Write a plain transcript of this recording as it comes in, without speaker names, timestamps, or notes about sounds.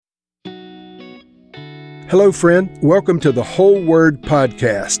Hello, friend. Welcome to the Whole Word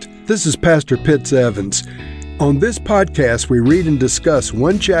Podcast. This is Pastor Pitts Evans. On this podcast, we read and discuss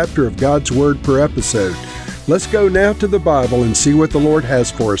one chapter of God's Word per episode. Let's go now to the Bible and see what the Lord has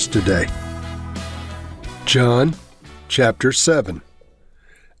for us today. John, chapter 7.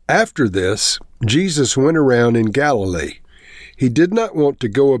 After this, Jesus went around in Galilee. He did not want to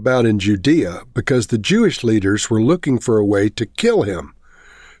go about in Judea because the Jewish leaders were looking for a way to kill him.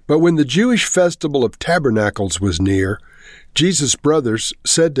 But when the Jewish festival of tabernacles was near, Jesus' brothers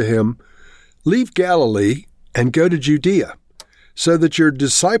said to him, "Leave Galilee and go to Judea, so that your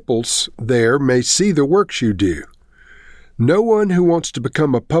disciples there may see the works you do. No one who wants to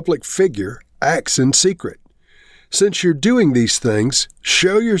become a public figure acts in secret. Since you're doing these things,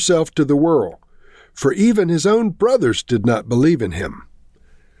 show yourself to the world, for even his own brothers did not believe in him."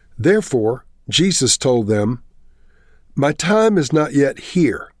 Therefore, Jesus told them, "My time is not yet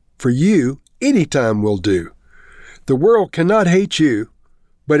here. For you, any time will do. The world cannot hate you,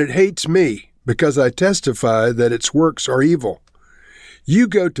 but it hates me, because I testify that its works are evil. You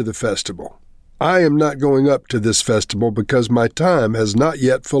go to the festival. I am not going up to this festival because my time has not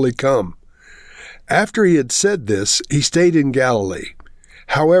yet fully come." After he had said this, he stayed in Galilee.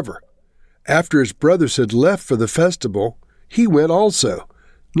 However, after his brothers had left for the festival, he went also,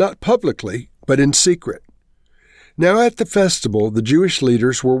 not publicly, but in secret. Now at the festival, the Jewish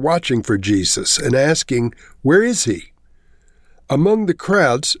leaders were watching for Jesus and asking, "Where is he?" Among the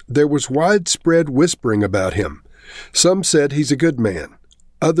crowds, there was widespread whispering about him. Some said he's a good man.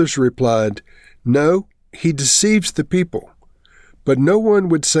 Others replied, "No, he deceives the people." But no one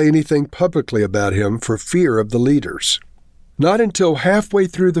would say anything publicly about him for fear of the leaders. Not until halfway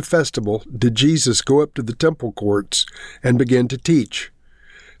through the festival did Jesus go up to the temple courts and begin to teach.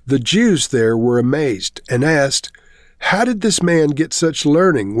 The Jews there were amazed and asked, "How did this man get such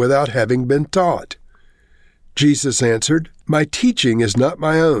learning without having been taught?" Jesus answered, "My teaching is not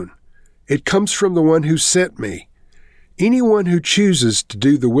my own. It comes from the one who sent me. Anyone who chooses to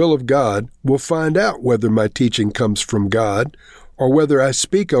do the will of God will find out whether my teaching comes from God or whether I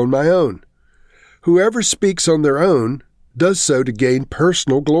speak on my own. Whoever speaks on their own does so to gain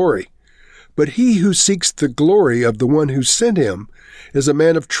personal glory. But he who seeks the glory of the one who sent him is a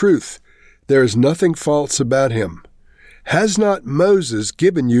man of truth. There is nothing false about him. Has not Moses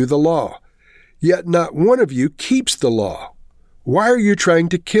given you the law? Yet not one of you keeps the law. Why are you trying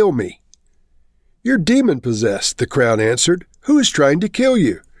to kill me?" "You're demon-possessed," the crowd answered. "Who is trying to kill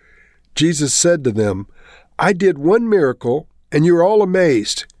you?" Jesus said to them, "I did one miracle, and you're all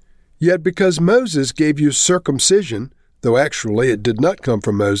amazed. Yet because Moses gave you circumcision, though actually it did not come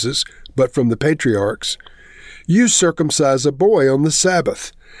from Moses, but from the patriarchs, you circumcise a boy on the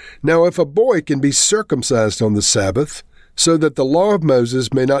Sabbath. Now if a boy can be circumcised on the Sabbath, so that the law of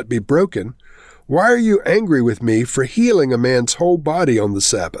Moses may not be broken, why are you angry with me for healing a man's whole body on the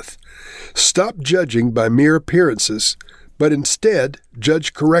Sabbath? Stop judging by mere appearances, but instead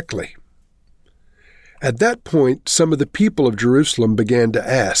judge correctly." At that point, some of the people of Jerusalem began to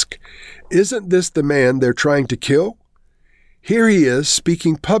ask, "Isn't this the man they're trying to kill? Here he is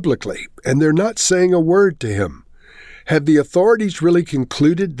speaking publicly, and they're not saying a word to him. Have the authorities really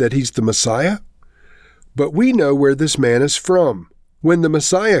concluded that he's the Messiah? But we know where this man is from. When the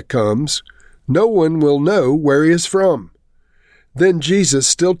Messiah comes, no one will know where he is from." Then Jesus,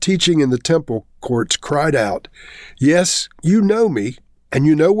 still teaching in the temple courts, cried out, "Yes, you know me, and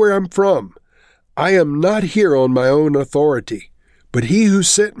you know where I'm from. I am not here on my own authority, but he who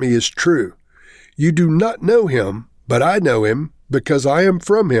sent me is true. You do not know him, but I know him, because I am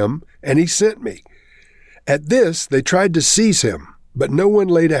from him, and he sent me." At this they tried to seize him, but no one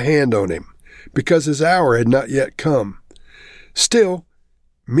laid a hand on him, because his hour had not yet come. Still,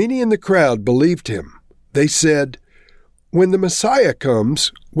 many in the crowd believed him. They said, "When the Messiah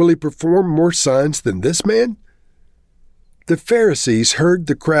comes, will he perform more signs than this man?" The Pharisees heard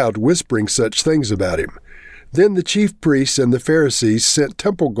the crowd whispering such things about him. Then the chief priests and the Pharisees sent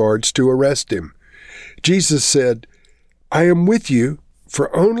temple guards to arrest him. Jesus said, "I am with you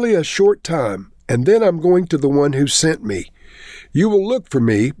for only a short time, and then I'm going to the one who sent me. You will look for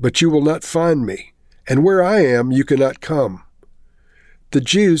me, but you will not find me, and where I am you cannot come." The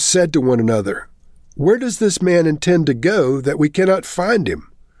Jews said to one another, "Where does this man intend to go that we cannot find him?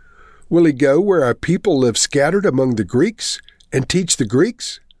 Will he go where our people live scattered among the Greeks and teach the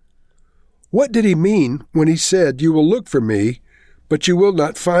Greeks? What did he mean when he said, 'You will look for me, but you will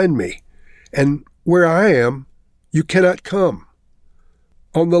not find me, and where I am you cannot come'?"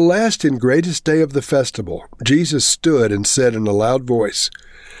 On the last and greatest day of the festival, Jesus stood and said in a loud voice,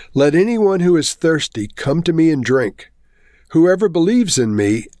 "Let anyone who is thirsty come to me and drink. Whoever believes in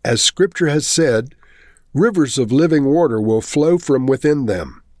me, as Scripture has said, rivers of living water will flow from within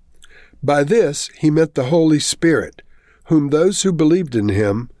them. By this he meant the Holy Spirit, whom those who believed in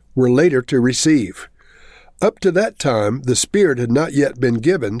him were later to receive. Up to that time, the Spirit had not yet been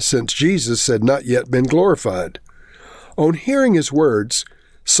given, since Jesus had not yet been glorified. On hearing his words,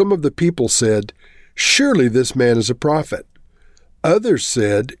 some of the people said, "Surely this man is a prophet." Others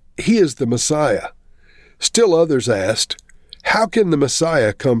said, "He is the Messiah." Still others asked, "How can the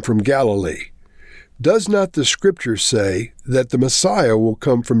Messiah come from Galilee? Does not the Scripture say that the Messiah will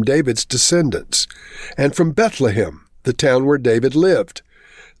come from David's descendants, and from Bethlehem, the town where David lived?"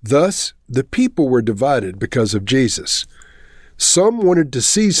 Thus, the people were divided because of Jesus. Some wanted to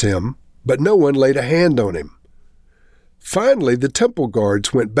seize him, but no one laid a hand on him. Finally, the temple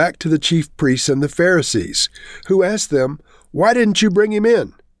guards went back to the chief priests and the Pharisees, who asked them, "Why didn't you bring him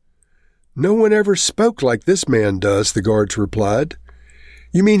in?" "No one ever spoke like this man does," the guards replied.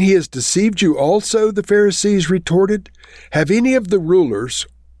 "You mean he has deceived you also?" the Pharisees retorted. "Have any of the rulers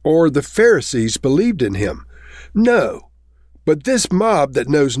or the Pharisees believed in him?" "No. But this mob that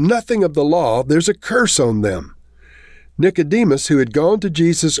knows nothing of the law, there's a curse on them." Nicodemus, who had gone to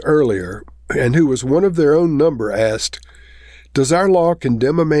Jesus earlier and who was one of their own number, asked, "Does our law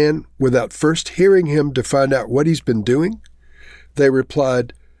condemn a man without first hearing him to find out what he's been doing?" They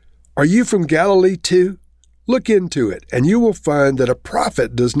replied, "Are you from Galilee too? Look into it, and you will find that a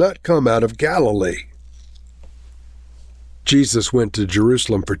prophet does not come out of Galilee." Jesus went to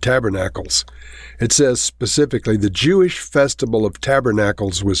Jerusalem for tabernacles. It says specifically the Jewish festival of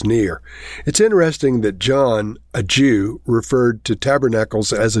tabernacles was near. It's interesting that John, a Jew, referred to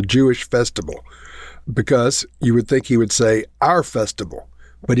tabernacles as a Jewish festival, because you would think he would say our festival,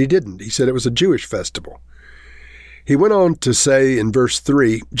 but he didn't. He said it was a Jewish festival. He went on to say in verse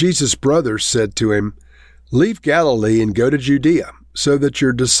 3, Jesus' brothers said to him, "Leave Galilee and go to Judea, so that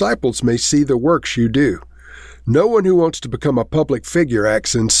your disciples may see the works you do. No one who wants to become a public figure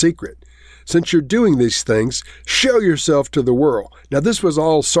acts in secret. Since you're doing these things, show yourself to the world." Now this was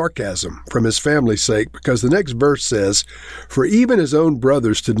all sarcasm from his family's sake, because the next verse says, "For even his own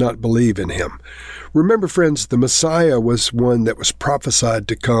brothers did not believe in him." Remember, friends, the Messiah was one that was prophesied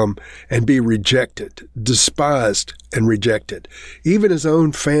to come and be rejected, despised and rejected. Even his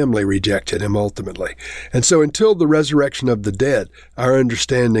own family rejected him ultimately. And so until the resurrection of the dead, our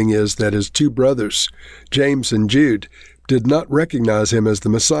understanding is that his two brothers, James and Jude, did not recognize him as the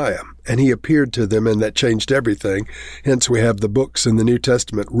Messiah, and he appeared to them, and that changed everything. Hence we have the books in the New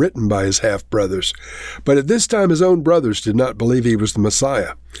Testament written by his half-brothers. But at this time, his own brothers did not believe he was the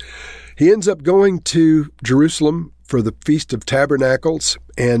Messiah. He ends up going to Jerusalem for the Feast of Tabernacles,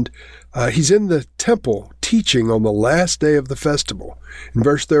 and he's in the temple teaching on the last day of the festival. In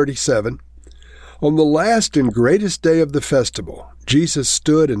verse 37, "On the last and greatest day of the festival, Jesus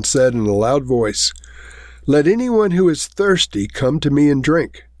stood and said in a loud voice, 'Let anyone who is thirsty come to me and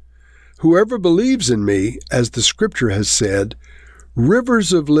drink. Whoever believes in me, as the Scripture has said,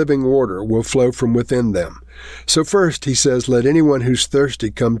 rivers of living water will flow from within them.'" So first he says, "Let anyone who's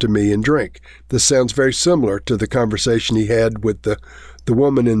thirsty come to me and drink." This sounds very similar to the conversation he had with the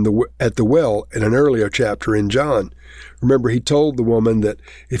woman at the well in an earlier chapter in John. Remember, he told the woman that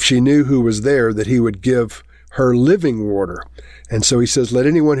if she knew who was there, that he would give her living water. And so he says, "Let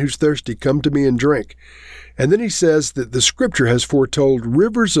anyone who's thirsty come to me and drink." And then he says that the Scripture has foretold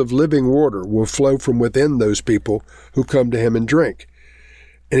rivers of living water will flow from within those people who come to him and drink.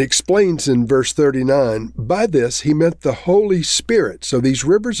 And he explains in verse 39, by this he meant the Holy Spirit. So these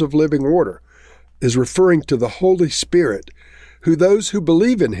rivers of living water is referring to the Holy Spirit, who those who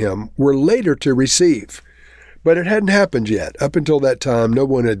believe in him were later to receive. But it hadn't happened yet. Up until that time, no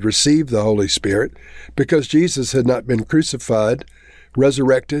one had received the Holy Spirit because Jesus had not been crucified,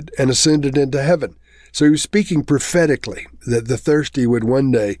 resurrected, and ascended into heaven. So he was speaking prophetically that the thirsty would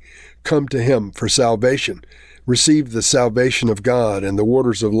one day come to him for salvation, receive the salvation of God and the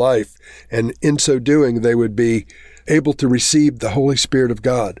waters of life, and in so doing they would be able to receive the Holy Spirit of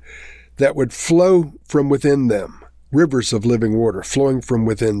God that would flow from within them, rivers of living water flowing from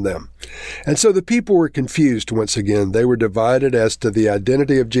within them. And so the people were confused once again. They were divided as to the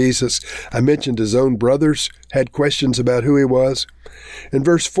identity of Jesus. I mentioned his own brothers had questions about who he was. In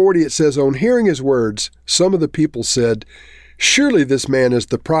verse 40 it says, "On hearing his words, some of the people said, 'Surely this man is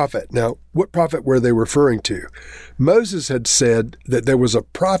the prophet.'" Now, what prophet were they referring to? Moses had said that there was a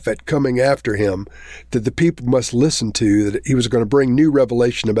prophet coming after him that the people must listen to, that he was going to bring new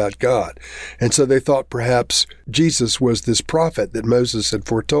revelation about God. And so they thought perhaps Jesus was this prophet that Moses had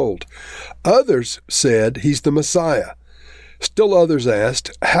foretold. Others said he's the Messiah. Still others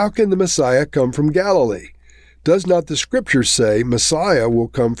asked, "How can the Messiah come from Galilee? Does not the Scripture say Messiah will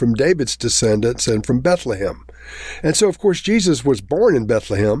come from David's descendants and from Bethlehem? And so, of course, Jesus was born in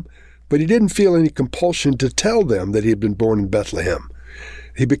Bethlehem, but he didn't feel any compulsion to tell them that he had been born in Bethlehem.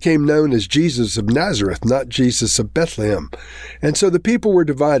 He became known as Jesus of Nazareth, not Jesus of Bethlehem. And so the people were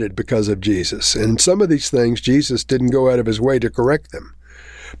divided because of Jesus. And in some of these things, Jesus didn't go out of his way to correct them.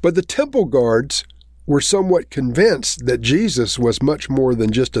 But the temple guards were somewhat convinced that Jesus was much more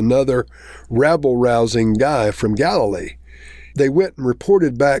than just another rabble-rousing guy from Galilee. They went and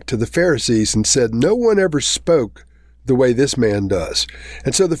reported back to the Pharisees and said, "No one ever spoke the way this man does."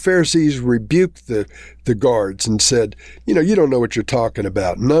 And so the Pharisees rebuked the guards and said, you don't know what you're talking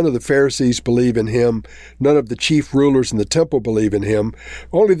about. None of the Pharisees believe in him. None of the chief rulers in the temple believe in him.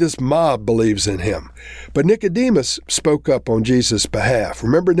 Only this mob believes in him. But Nicodemus spoke up on Jesus' behalf.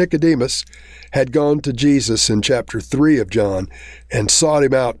 Remember, Nicodemus had gone to Jesus in chapter 3 of John and sought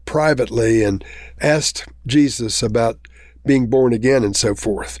him out privately and asked Jesus about being born again and so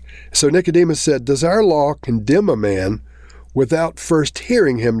forth. So Nicodemus said, "Does our law condemn a man without first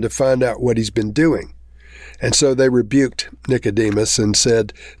hearing him to find out what he's been doing?" And so they rebuked Nicodemus and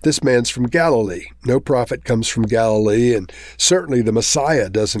said, "This man's from Galilee. No prophet comes from Galilee, and certainly the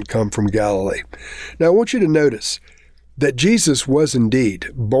Messiah doesn't come from Galilee." Now I want you to notice that Jesus was indeed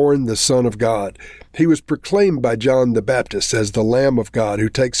born the Son of God. He was proclaimed by John the Baptist as the Lamb of God who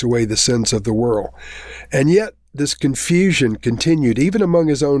takes away the sins of the world. And yet this confusion continued even among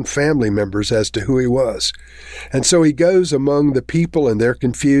his own family members as to who he was. And so he goes among the people and they're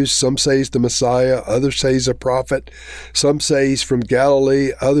confused. Some say he's the Messiah, others say he's a prophet. Some say he's from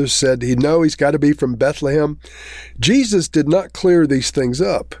Galilee, others said he's got to be from Bethlehem. Jesus did not clear these things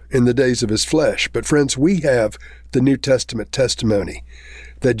up in the days of his flesh. But friends, we have the New Testament testimony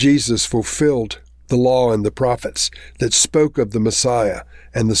that Jesus fulfilled the law and the prophets that spoke of the Messiah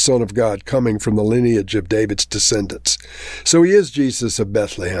and the Son of God coming from the lineage of David's descendants. So he is Jesus of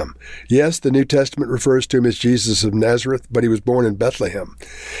Bethlehem. Yes, the New Testament refers to him as Jesus of Nazareth, but he was born in Bethlehem.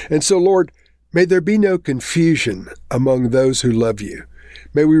 And so, Lord, may there be no confusion among those who love you.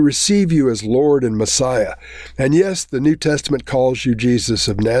 May we receive you as Lord and Messiah. And yes, the New Testament calls you Jesus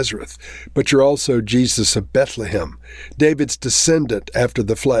of Nazareth, but you're also Jesus of Bethlehem, David's descendant after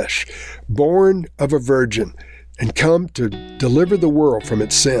the flesh, born of a virgin, and come to deliver the world from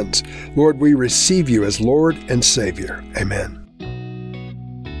its sins. Lord, we receive you as Lord and Savior. Amen.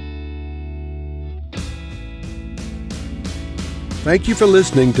 Thank you for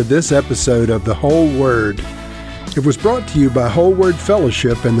listening to this episode of The Whole Word. It was brought to you by Whole Word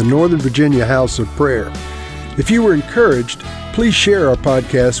Fellowship and the Northern Virginia House of Prayer. If you were encouraged, please share our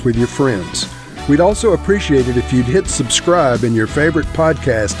podcast with your friends. We'd also appreciate it if you'd hit subscribe in your favorite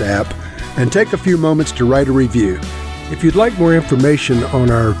podcast app and take a few moments to write a review. If you'd like more information on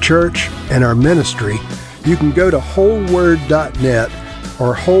our church and our ministry, you can go to wholeword.net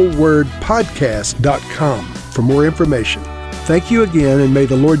or wholewordpodcast.com for more information. Thank you again, and may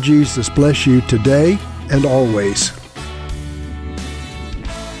the Lord Jesus bless you today and always.